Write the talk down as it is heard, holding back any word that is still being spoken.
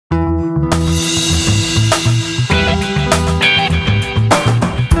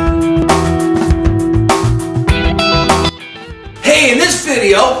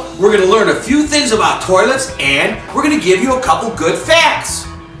things about toilets, and we're going to give you a couple good facts.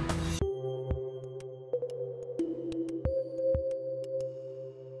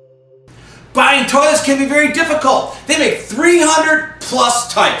 Buying toilets can be very difficult. They make 300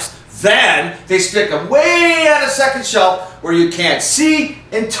 plus types. Then they stick them way on a second shelf where you can't see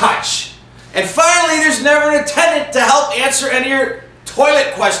and touch. And finally, there's never an attendant to help answer any of your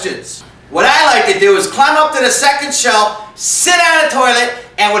toilet questions. What I like to do is climb up to the second shelf, sit on a toilet,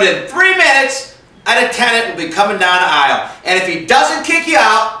 and within 3 minutes, an attendant will be coming down the aisle. And if he doesn't kick you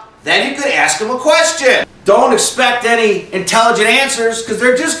out, then you could ask him a question. Don't expect any intelligent answers because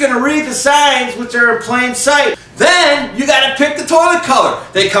they're just going to read the signs which are in plain sight. Then you got to pick the toilet color.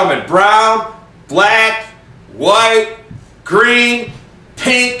 They come in brown, black, white, green,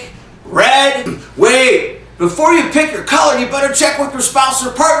 pink, red. Wait, before you pick your color, you better check with your spouse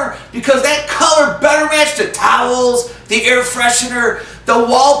or partner because that color better match the towels, the air freshener, the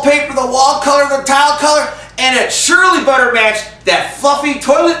wallpaper, the wall color, the tile color, and it surely better match that fluffy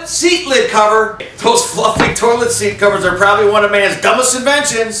toilet seat lid cover. Those fluffy toilet seat covers are probably one of man's dumbest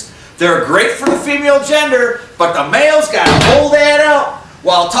inventions. They're great for the female gender, but the male's got to hold that out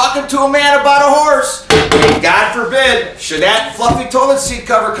while talking to a man about a horse. And God forbid, should that fluffy toilet seat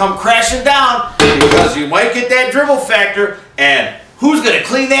cover come crashing down because you might get that dribble factor, and who's going to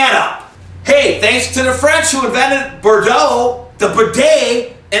clean that up? Hey, thanks to the French who invented Bordeaux, the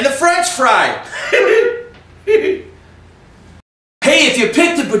bidet, and the French fry. Hey, if you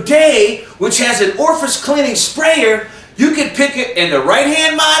pick the bidet, which has an orifice cleaning sprayer, you can pick it in the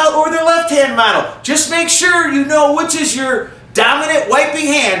right-hand model or the left-hand model. Just make sure you know which is your dominant wiping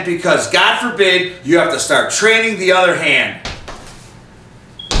hand because, God forbid, you have to start training the other hand.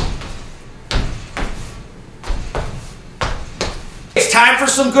 It's time for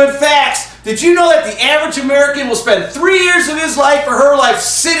some good facts. Did you know that the average American will spend 3 years of his life or her life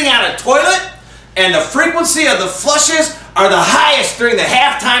sitting on a toilet? And the frequency of the flushes are the highest during the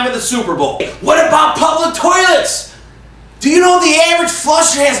halftime of the Super Bowl. What about public toilets? Do you know the average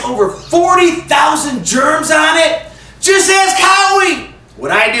flusher has over 40,000 germs on it? Just ask Howie.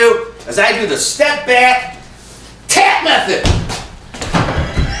 What I do is I do the step back tap method.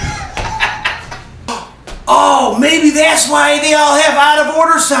 Oh, maybe that's why they all have out of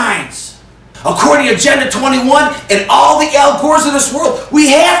order signs. According to Agenda 21 and all the Al Gores of this world, we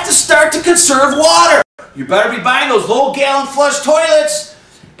have to start to conserve water. You better be buying those low-gallon flush toilets.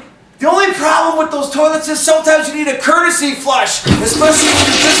 The only problem with those toilets is sometimes you need a courtesy flush, especially when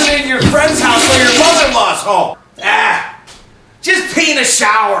you're visiting your friend's house or your mother-in-law's home. Just pee in a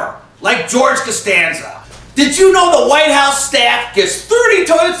shower, like George Costanza. Did you know the White House staff gets 30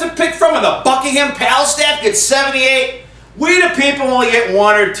 toilets to pick from and the Buckingham Palace staff gets 78? We the people only get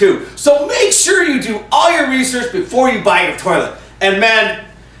 1 or 2. So make sure you do all your research before you buy your toilet. And men,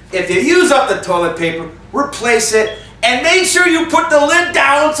 if you use up the toilet paper, replace it and make sure you put the lid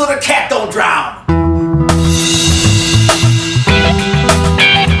down so the cat don't drown.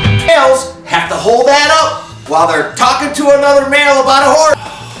 Males have to hold that up while they're talking to another male about a horse.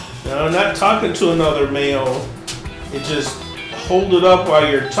 No, not talking to another male. It just hold it up while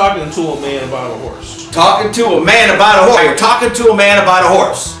you're talking to a man about a horse. Talking to a man about a horse. You're talking to a man about a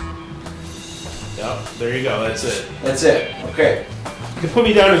horse. Yep, there you go. That's it. That's it. Okay. You can put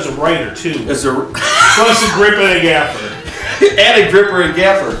me down as a writer too. As a plus a grip and a gaffer. And a gripper and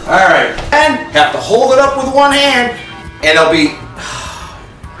gaffer. All right. And have to hold it up with one hand, and it'll be.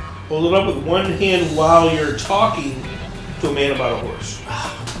 Hold it up with one hand while you're talking to a man about a horse.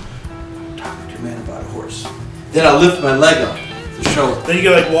 Talking to a man about a horse. Then I'll lift my leg up to show. Then you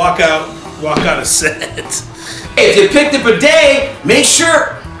can like walk out of set. Hey, if you pick the bidet, make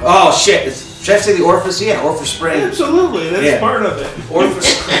sure. Oh shit! Should I say the orifice? Yeah, orifice sprayer. Absolutely, that's part of it.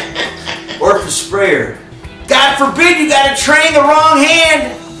 Orifice sprayer. God forbid you got to train the wrong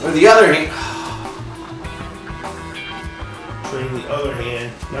hand or the other hand. Train the other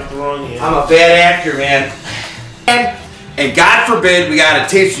hand, not the wrong hand. I'm a bad actor, man. And God forbid we got to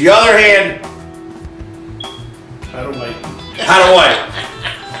teach the other hand how to wipe. How to wipe.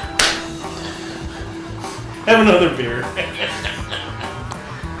 Have another beer.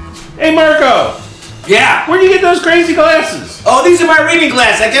 Hey, Marco. Yeah? Where'd you get those crazy glasses? Oh, these are my reading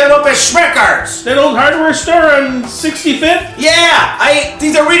glasses. I get them up at Schmeckart's. That old hardware store on 65th? Yeah.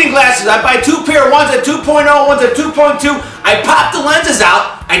 These are reading glasses. I buy 2 pair. One's at 2.0, one's at 2.2. I pop the lenses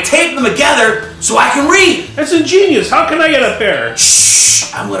out. I tape them together so I can read. That's ingenious. How can I get a pair?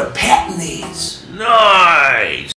 Shh. I'm going to patent these. Nice.